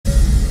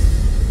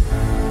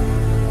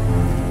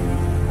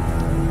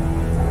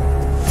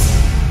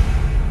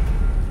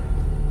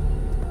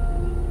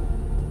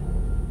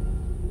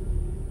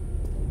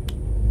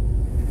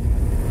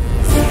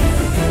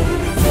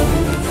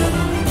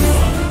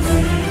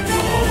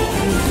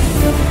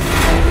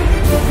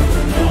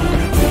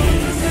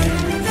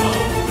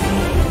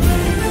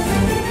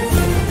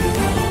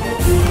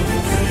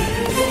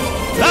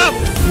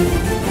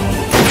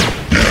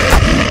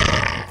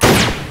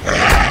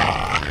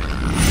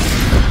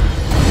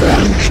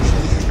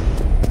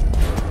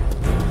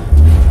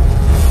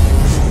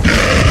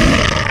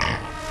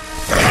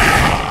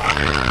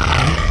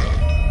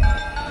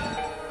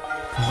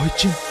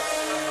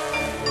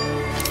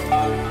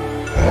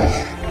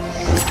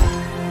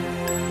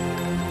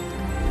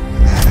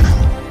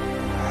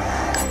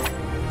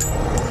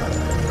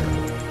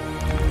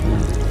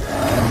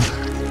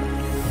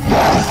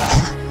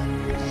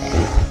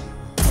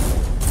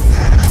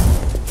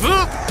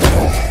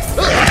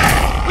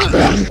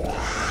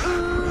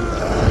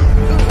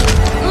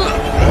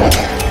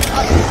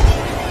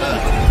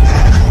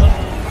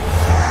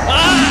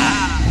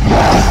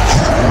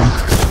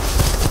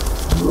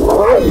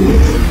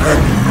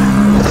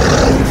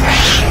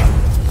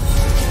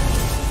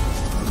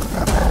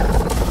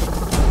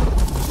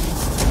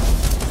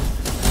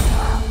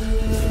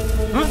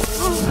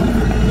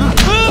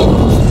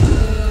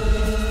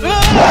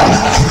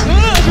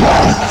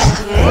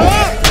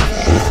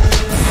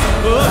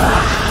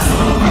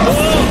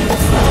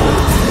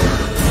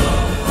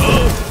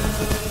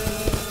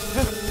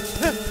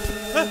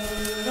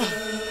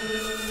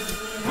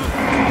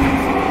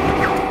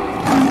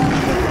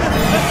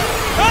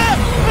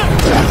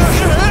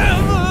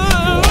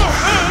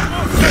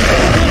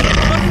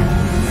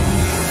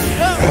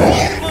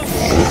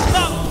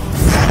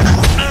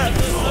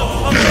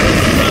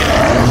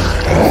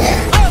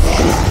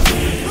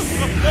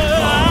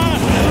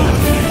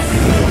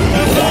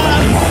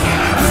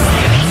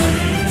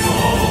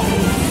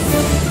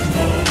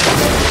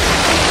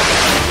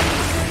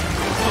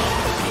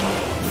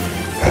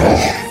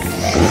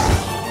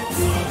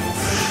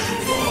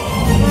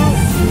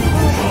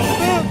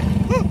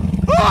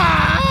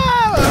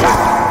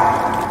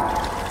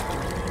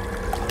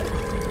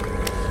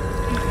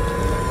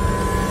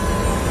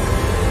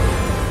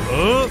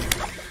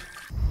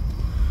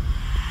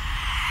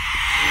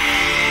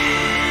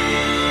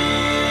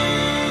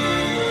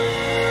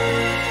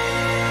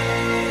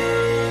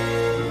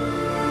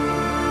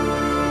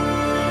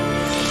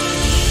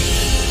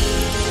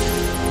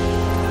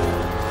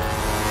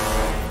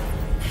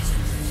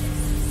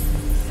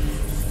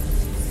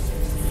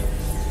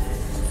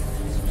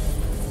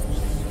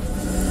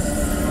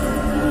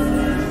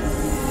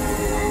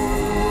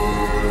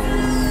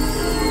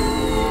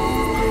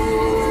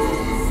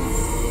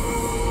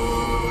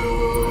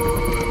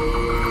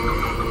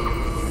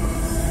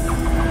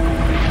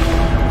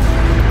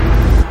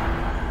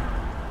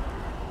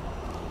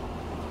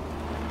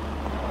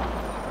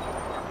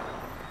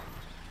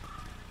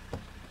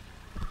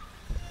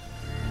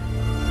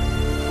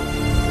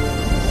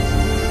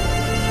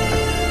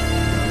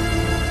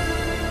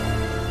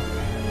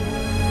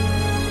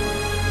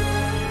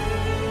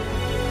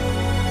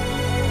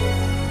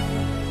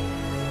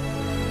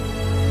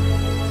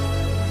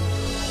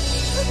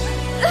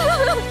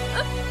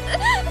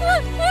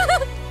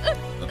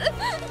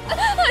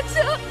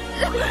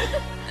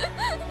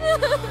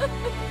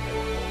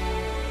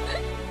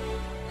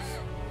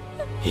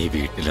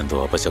വീട്ടിലെന്തോ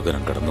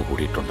അപശകുനം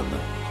കടന്നുകൂടിയിട്ടുണ്ടെന്ന്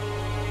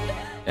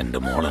എൻ്റെ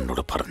മോൾ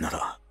എന്നോട്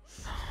പറഞ്ഞതാ.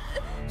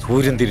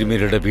 സൂര്യൻ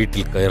തിരുമേനിയുടെ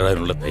വീട്ടിൽ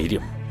കയറാനുള്ള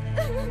ധൈര്യം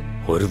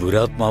ഒരു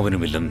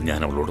ദുരാത്മാവിനുമില്ലെന്ന് ഞാൻ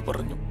അവളോട്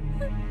പറഞ്ഞു.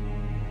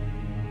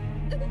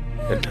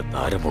 എന്റെ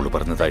താരമോള്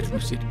പറഞ്ഞതായിരുന്നു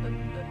ശരി.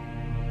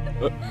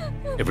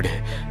 എവിടെ?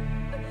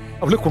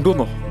 അവളെ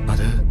കൊണ്ടുവന്നോ?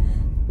 അത്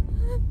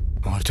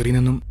മോർച്ചറിയിൽ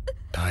നിന്നും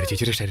താര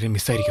ചേച്ചിയുടെ ശരീരം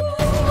മിസ്സായിരിക്കുന്നു.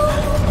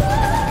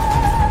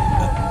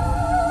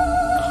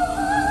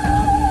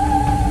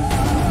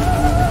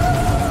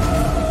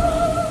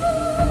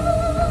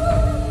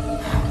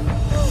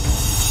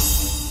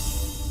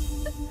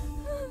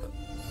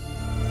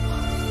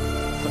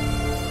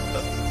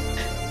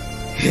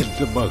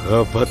 എന്റെ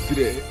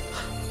മഹാഭദ്രേ,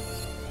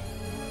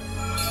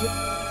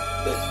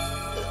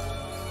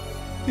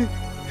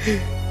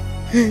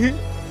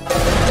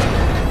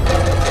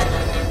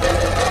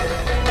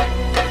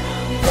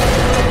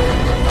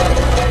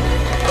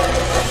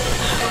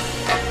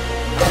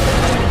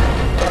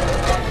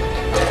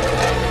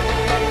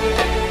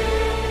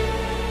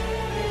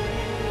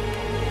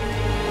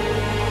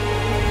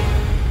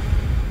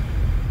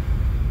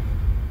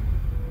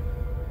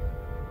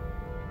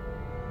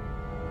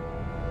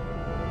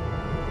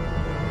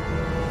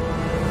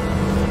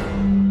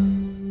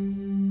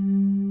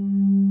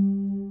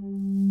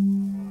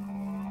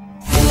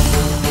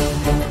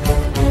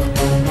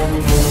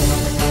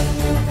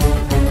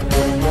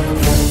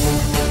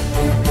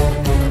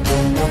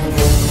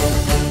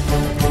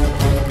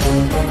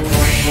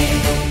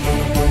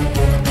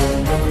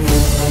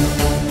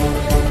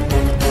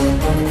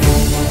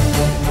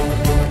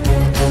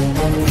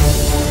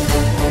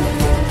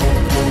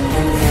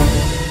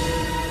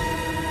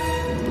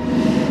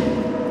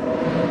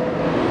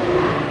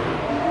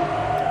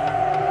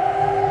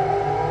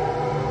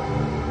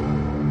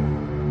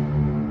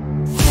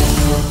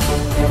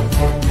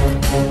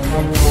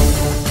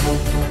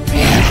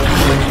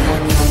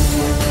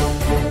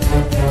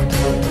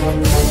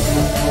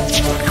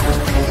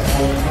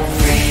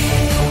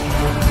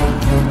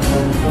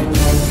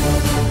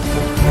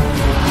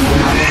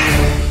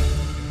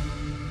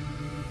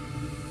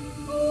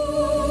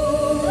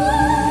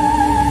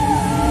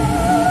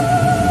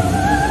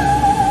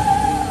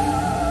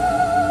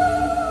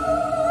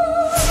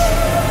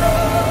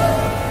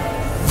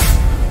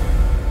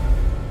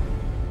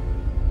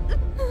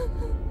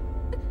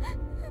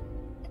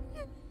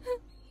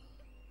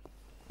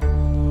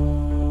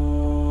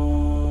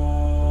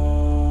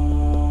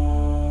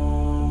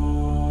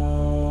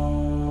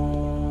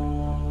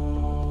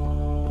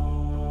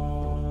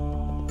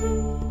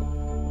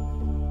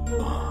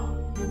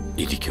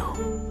 ഇരിക്കൂ.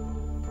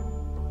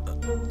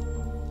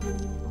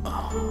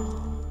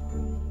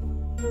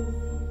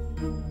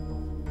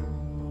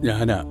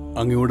 ഞാനാ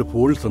അങ്ങയോട്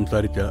ഫോണിൽ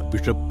സംസാരിച്ച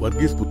ബിഷപ്പ്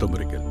വർഗീസ്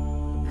പുത്തമ്പുരയ്ക്കൽ.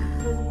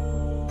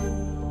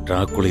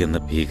 ഡ്രാക്കുള എന്ന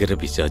ഭീകര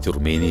പിശാച്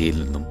റുമേനിയയിൽ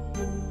നിന്നും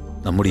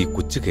നമ്മുടെ ഈ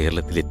കൊച്ചു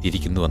കേരളത്തിൽ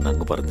എത്തിയിരിക്കുന്നുവെന്ന്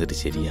അങ്ങ് പറഞ്ഞത്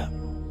ശരിയാ.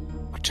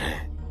 പക്ഷേ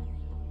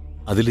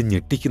അതിൽ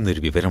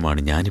ഞെട്ടിക്കുന്നൊരു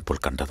വിവരമാണ് ഞാനിപ്പോൾ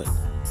കണ്ടത്.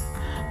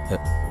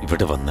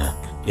 ഇവിടെ വന്ന്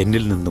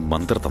എന്നിൽ നിന്നും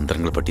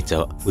മന്ത്രതന്ത്രങ്ങൾ പഠിച്ച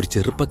ഒരു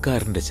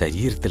ചെറുപ്പക്കാരന്റെ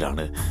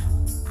ശരീരത്തിലാണ്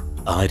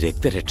ആ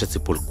രക്തരക്ഷസ്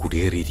ഇപ്പോൾ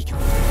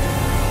കുടിയേറിയിരിക്കുന്നത്.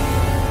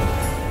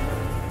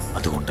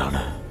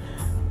 അതുകൊണ്ടാണ്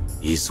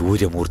ഈ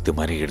സൂര്യമൂർത്തി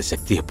മനയുടെ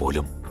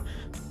ശക്തിയെപ്പോലും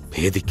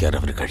ഭേദിക്കാൻ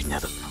അവന്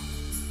കഴിഞ്ഞത്.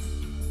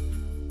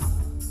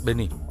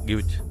 Benny,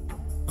 give it.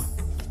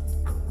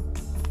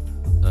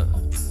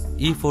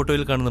 ഈ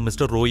ഫോട്ടോയിൽ കാണുന്ന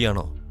മിസ്റ്റർ റോയി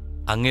ആണോ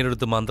അങ്ങയുടെ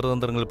അടുത്ത്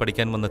മന്ത്രതന്ത്രങ്ങൾ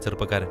പഠിക്കാൻ വന്ന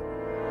ചെറുപ്പക്കാരൻ?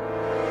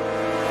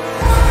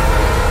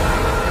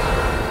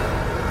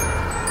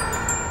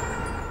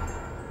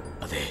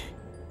 അതെ,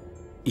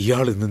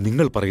 ഇയാൾ ഇന്ന്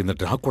നിങ്ങൾ പറയുന്ന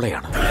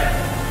ഡ്രാക്കുളയാണ്.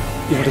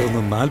 ഇവിടെ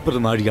നിന്ന് 40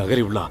 നാഴിക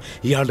അകലെയുള്ള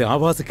ഇയാളുടെ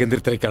ആവാസ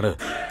കേന്ദ്രത്തിലേക്കാണ്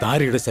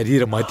താരയുടെ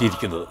ശരീരം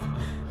മാറ്റിയിരിക്കുന്നത്.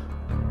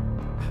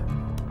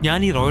 ഞാൻ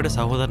ഈ റോയുടെ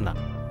സഹോദരനാ,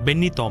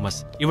 ബെന്നി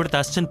തോമസ്, ഇവിടുത്തെ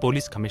അസിസ്റ്റന്റ്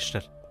പോലീസ്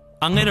കമ്മീഷണർ.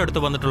 അങ്ങയുടെ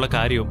അടുത്ത് വന്നിട്ടുള്ള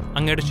കാര്യവും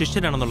അങ്ങയുടെ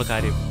ശിഷ്യനാണെന്നുള്ള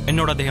കാര്യം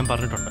എന്നോട് അദ്ദേഹം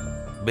പറഞ്ഞിട്ടുണ്ട്.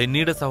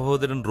 ബെന്നിയുടെ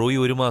സഹോദരൻ റോയി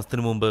 1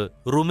 മാസത്തിനു മുമ്പ്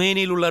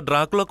റുമേനിയയിലുള്ള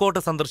ഡ്രാക്കുള കോട്ട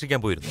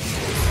സന്ദർശിക്കാൻ പോയിരുന്നു.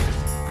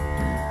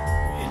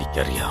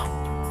 എനിക്കറിയാം.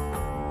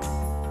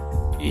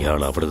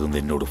 ഇയാൾ അവിടെ നിന്ന്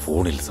എന്നോട്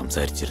ഫോണിൽ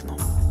സംസാരിച്ചിരുന്നു.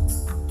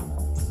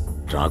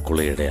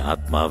 ഡ്രാക്കുളയുടെ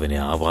ആത്മാവിനെ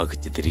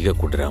ആവാഹിച്ച് തിരികെ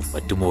കൊണ്ടുവരാൻ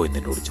പറ്റുമോ എന്ന്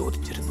എന്നോട്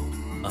ചോദിച്ചിരുന്നു.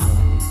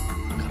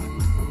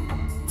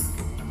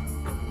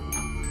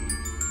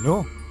 നോ,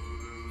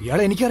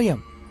 ഇയാളെ എനിക്കറിയാം.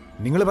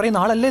 നിങ്ങൾ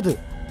പറയുന്ന ആളല്ലേ ഇത്?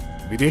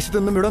 വിദേശത്ത്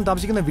നിന്നും ഇവിടെ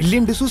താമസിക്കുന്ന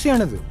വില്യം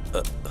ഡിസൂസയാണിത്.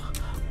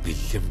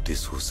 വില്യം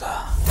ഡിസൂസ?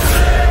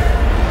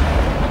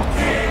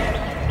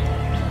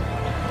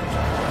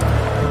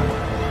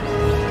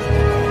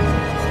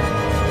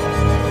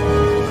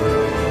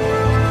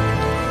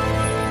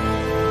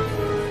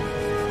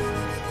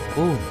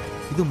 ഓ,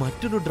 ഇത്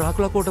മറ്റൊരു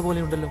ഡ്രാക്കുള കോട്ട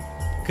പോലെയുണ്ടല്ലോ.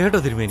 കേട്ടോ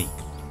തിരുമേനി,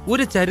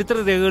 ഒരു ചരിത്ര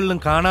രേഖകളിലും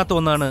കാണാത്ത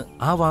ഒന്നാണ്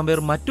ആ വാമ്പയർ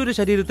മറ്റൊരു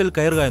ശരീരത്തിൽ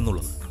കയറുക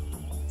എന്നുള്ളത്.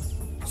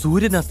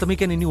 സൂര്യൻ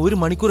അസ്തമിക്കാൻ ഇനി 1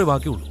 മണിക്കൂറേ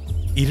ബാക്കിയുള്ളൂ.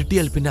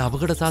 ഇരുട്ടിയാൽ പിന്നെ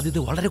അപകട സാധ്യത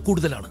വളരെ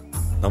കൂടുതലാണ്.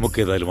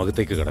 നമുക്കേതായാലും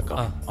അകത്തേക്ക് കിടക്കാം.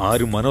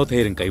 ആരും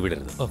മനോധൈര്യം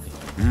കൈവിടരുത്.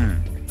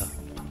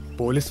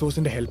 പോലീസ്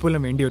ഫോഴ്സിന്റെ ഹെൽപ്പ്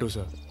എല്ലാം വേണ്ടി വരും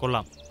സർ.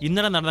 കൊള്ളാം.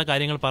 ഇന്നലെ നടന്ന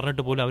കാര്യങ്ങൾ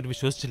പറഞ്ഞിട്ട് പോലും അവർ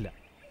വിശ്വസിച്ചില്ല.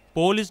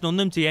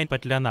 പോലീസിനൊന്നും ചെയ്യാൻ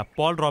പറ്റില്ല എന്നാ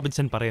പോൾ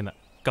റോബിൻസൺ പറയുന്നത്.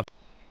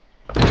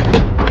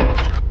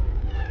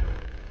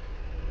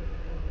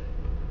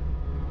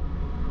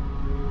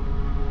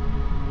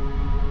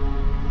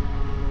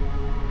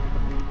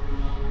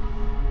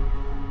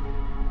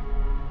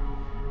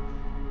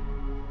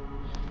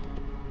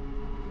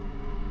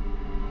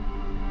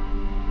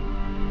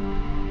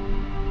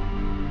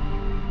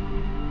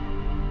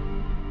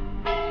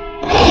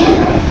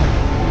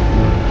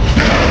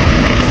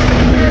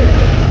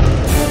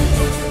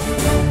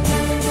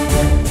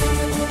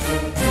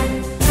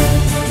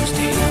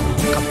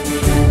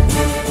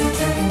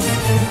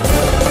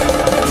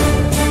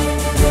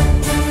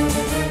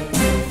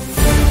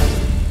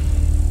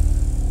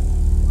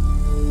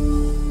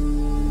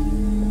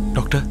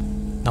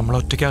 നമ്മൾ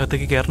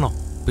ഒറ്റയ്ക്കകത്തേക്ക് കയറണോ?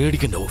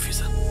 പേടിക്കണ്ട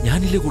ഓഫീസർ,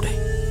 ഞാനില്ലേ കൂടെ.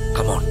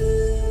 കമോൺ.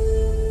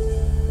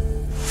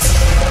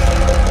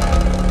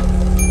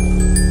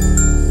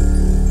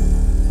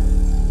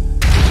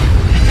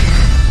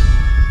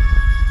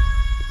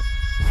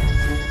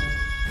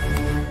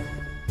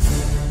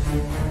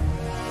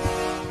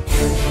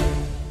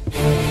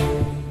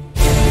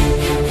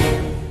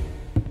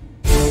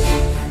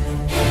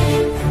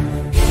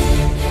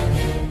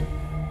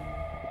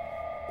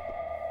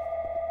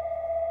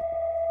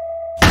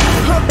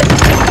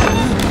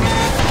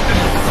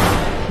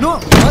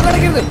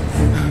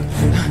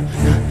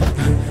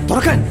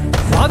 തുറക്കാൻ,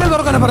 വാതിൽ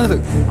തുറക്കാനാ പറഞ്ഞത്.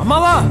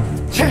 അമ്മാവാ,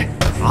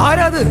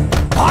 ആരാത്?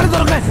 വാതിൽ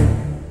തുറക്കാൻ.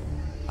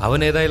 അവൻ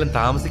ഏതായാലും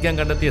താമസിക്കാൻ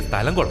കണ്ടെത്തിയ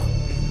സ്ഥലം കൊള്ളാം.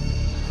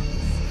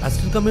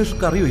 അസിസ്റ്റന്റ്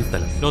കമ്മീഷണർക്ക് അറിയോ ഈ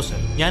സ്ഥലം? നോ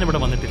സർ, ഞാനിവിടെ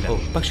വന്നിട്ടില്ല.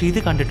 പക്ഷെ ഇത്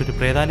കണ്ടിട്ടൊരു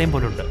പ്രേതാലയം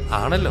പോലെ ഉണ്ട്.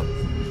 ആണല്ലോ.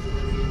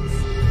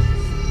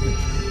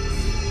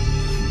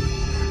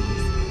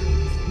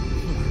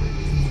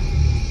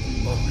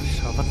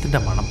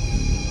 ശവത്തിന്റെ മണം.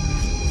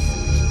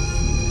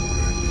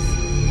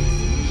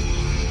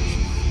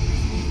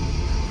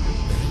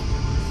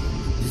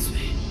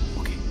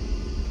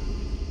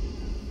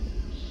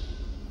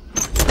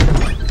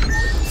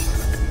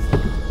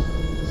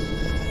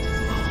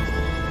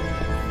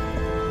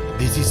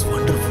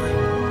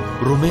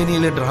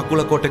 റുമേനിയയിലെ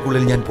ഡ്രാക്കുള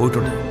കോട്ടയ്ക്കുള്ളിൽ ഞാൻ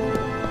പോയിട്ടുണ്ട്.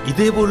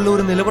 ഇതേപോലുള്ള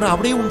ഒരു നിലവറ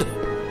അവിടെയും ഉണ്ട്.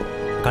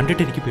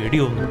 കണ്ടിട്ട് എനിക്ക് പേടി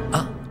തോന്നുന്നു. ആ,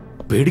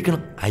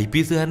 പേടിക്കണം.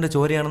 IPS കാരന്റെ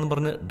ചോരയാണെന്ന്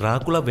പറഞ്ഞ്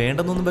ഡ്രാക്കുള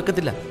വേണ്ടെന്നൊന്നും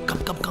വെക്കത്തില്ല. Come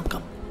come come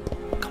come.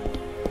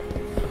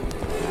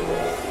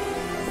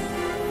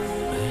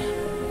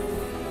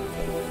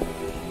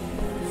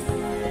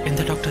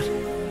 എന്താ ഡോക്ടർ?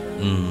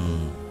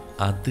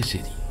 അത്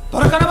ശരി.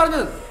 തുറക്കാനാ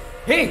പറഞ്ഞത്.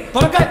 ഹേയ്,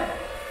 തുറക്കാൻ.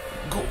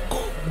 Go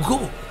go go.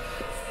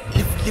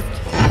 Lift lift.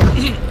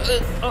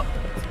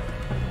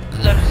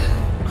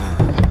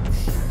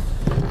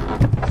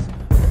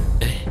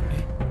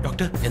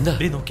 Doctor എന്താ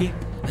നോക്കിയേ.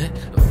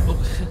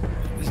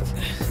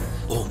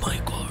 Oh my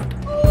God.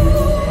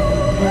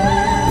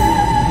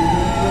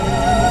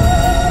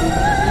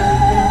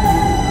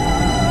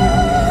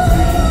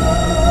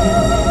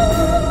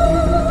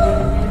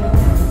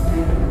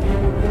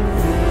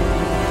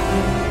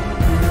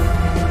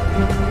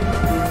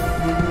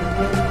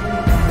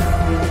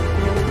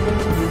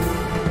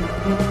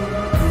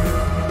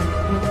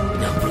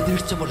 ഞാൻ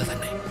പ്രതീക്ഷിച്ച പോലെ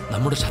തന്നെ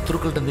നമ്മുടെ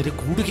ശത്രുക്കളുടെ നിര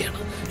കൂടുകയാണ്.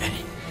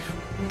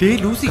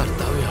 ലൂസി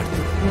കർത്താവെ അടുത്ത്.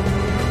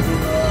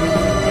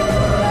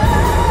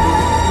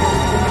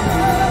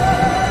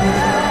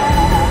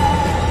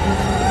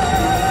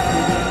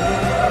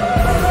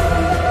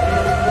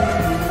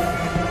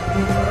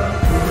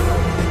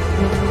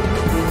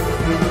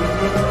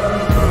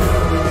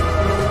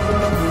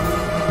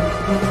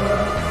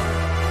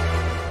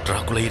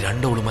 ഡ്രാക്കുള ഈ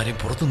രണ്ടോളുമാരെയും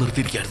പുറത്തു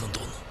നിർത്തിയിരിക്കായിരുന്നു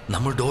തോന്നുന്നു.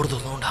 നമ്മൾ ഡോർ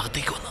തുറന്നുകൊണ്ട്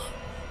അകത്തേക്ക് വന്നത്.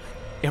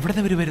 എവിടെ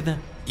നിന്ന് വരുന്നത്?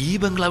 ഈ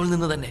ബംഗ്ലാവിൽ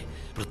നിന്ന് തന്നെ.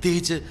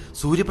 പ്രത്യേകിച്ച്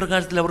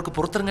സൂര്യപ്രകാശത്തിൽ അവർക്ക്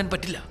പുറത്തിറങ്ങാൻ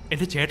പറ്റില്ല.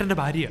 എന്റെ ചേട്ടന്റെ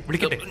ഭാര്യ.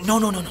 വിളിക്കട്ടെ? നോ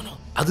നോ നോ നോ,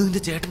 അത്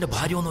നിന്റെ ചേട്ടന്റെ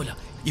ഭാര്യ ഒന്നുമല്ല.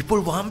 ഇപ്പോൾ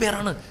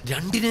വാമ്പയറാണ്.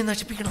 രണ്ടിനെ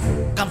നശിപ്പിക്കണം.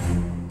 കം.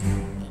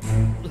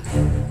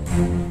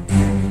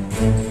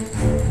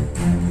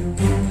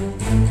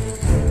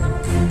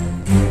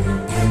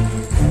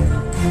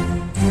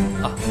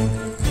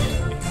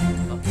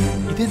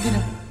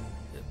 ഇതെന്തിനാ?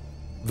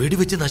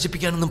 വെടിവെച്ച്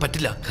നശിപ്പിക്കാനൊന്നും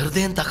പറ്റില്ല.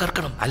 ഹൃദയം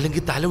തകർക്കണം,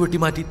 അല്ലെങ്കിൽ തല വെട്ടി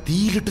മാറ്റി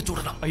തീയിലിട്ട്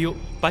ചുടണം. അയ്യോ,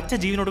 പച്ച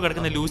ജീവനോട്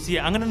കിടക്കുന്ന ലൂസിയെ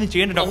അങ്ങനൊന്നും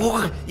ചെയ്യണ്ട.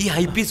 ഈ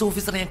IPS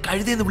ഓഫീസറെ ഞാൻ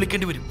കഴുതയെന്ന്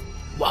വിളിക്കേണ്ടി വരും.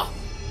 വാ.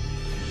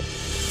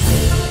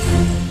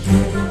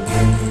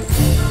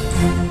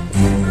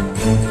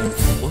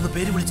 ഒന്ന്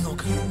പേര് വിളിച്ചു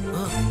നോക്ക്.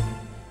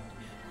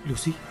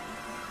 Lucy,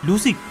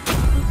 Lucy.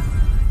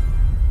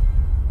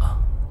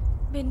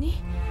 ബെന്നി,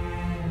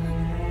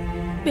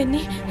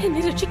 ബെന്നി,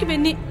 എന്നെ രക്ഷിക്ക്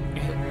ബെന്നി.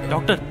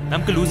 ഡോക്ടർ,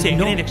 നമുക്ക് ലൂസി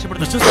എങ്ങനെ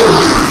രക്ഷപ്പെടുന്നു?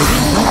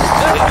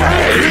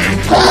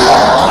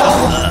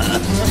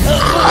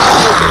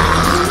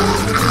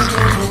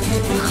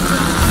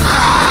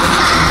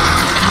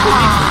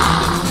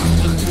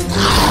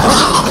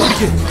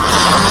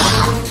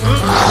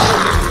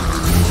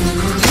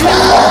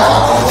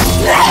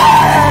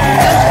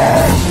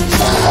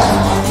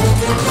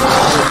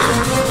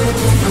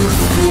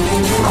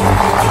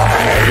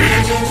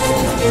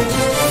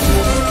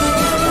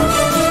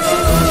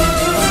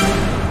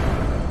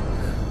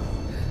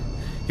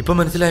 ഇപ്പൊ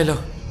മനസ്സിലായല്ലോ.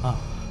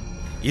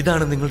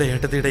 ഇതാണ് നിങ്ങളുടെ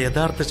ഏട്ടത്തിയുടെ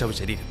യഥാർത്ഥ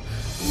ശവശരീരം.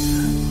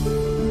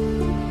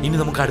 ഇനി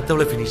നമുക്ക്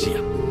അടുത്തവളെ ഫിനിഷ്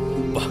ചെയ്യാം.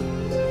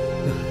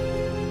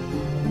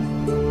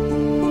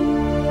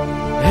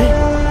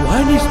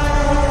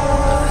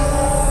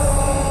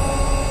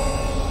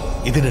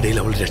 ഇതിനിടയിൽ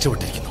അവൾ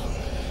രക്ഷപ്പെട്ടിരിക്കുന്നു.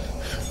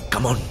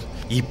 കമോൺ,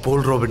 ഈ പോൾ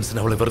റോബിൻസൺ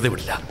അവളെ വെറുതെ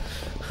വിടില്ല.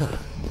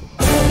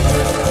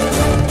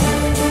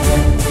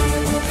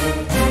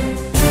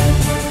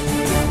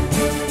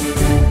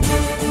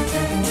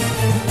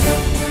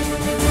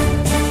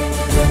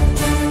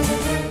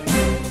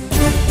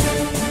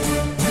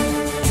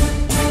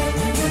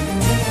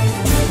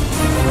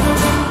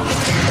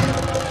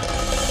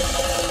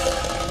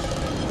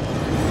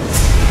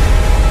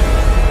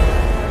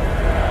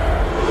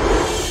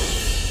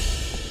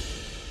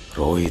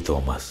 റോയ്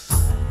തോമസ്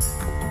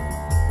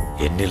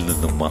എന്നിൽ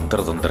നിന്നും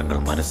മന്ത്രതന്ത്രങ്ങൾ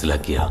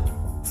മനസ്സിലാക്കിയ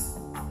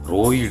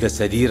റോയിയുടെ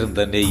ശരീരം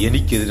തന്നെ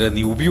എനിക്കെതിരെ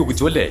നീ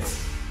ഉപയോഗിച്ചു അല്ലേ?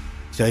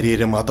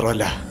 ശരീരം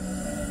മാത്രമല്ല,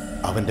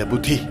 അവന്റെ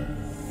ബുദ്ധി,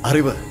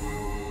 അറിവ്,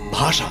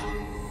 ഭാഷ,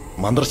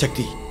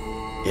 മന്ത്രശക്തി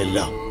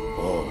എല്ലാം.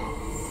 ഓ,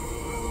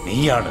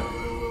 നീയാണ്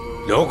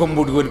ലോകം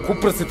മുഴുവൻ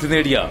കുപ്രസിദ്ധി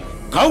നേടിയ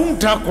കൗണ്ട്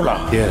ഡ്രാക്കുള.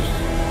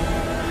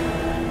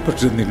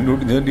 പക്ഷെ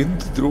നിന്നോട് ഞാൻ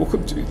എന്ത്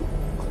ദ്രോഹം ചെയ്തു?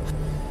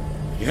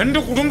 എന്റെ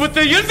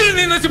കുടുംബത്തെ എന്തിനു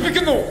നീ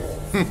നശിപ്പിക്കുന്നു?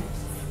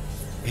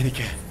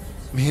 എനിക്ക്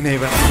മീനയെ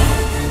വേണം.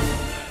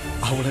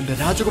 അവൾ എന്റെ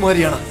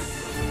രാജകുമാരിയാണ്.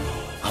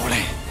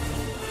 അവളെ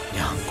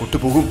ഞാൻ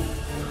കൊണ്ടുപോകും.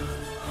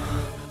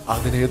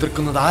 അതിനെ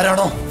എതിർക്കുന്നത്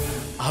ആരാണോ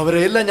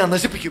അവരെ എല്ലാം ഞാൻ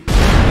നശിപ്പിക്കും.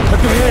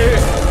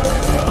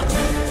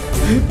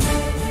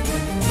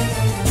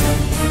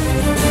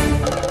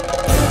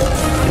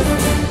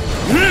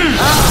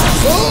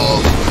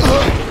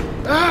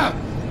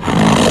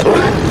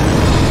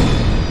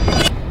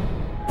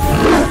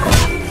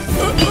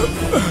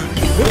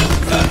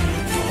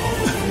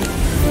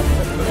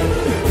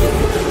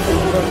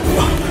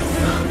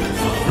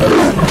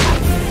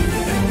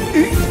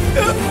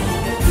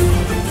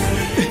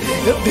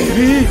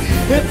 ദേവി,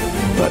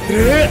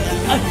 ഭദ്രേ,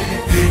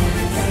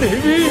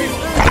 ദേവി.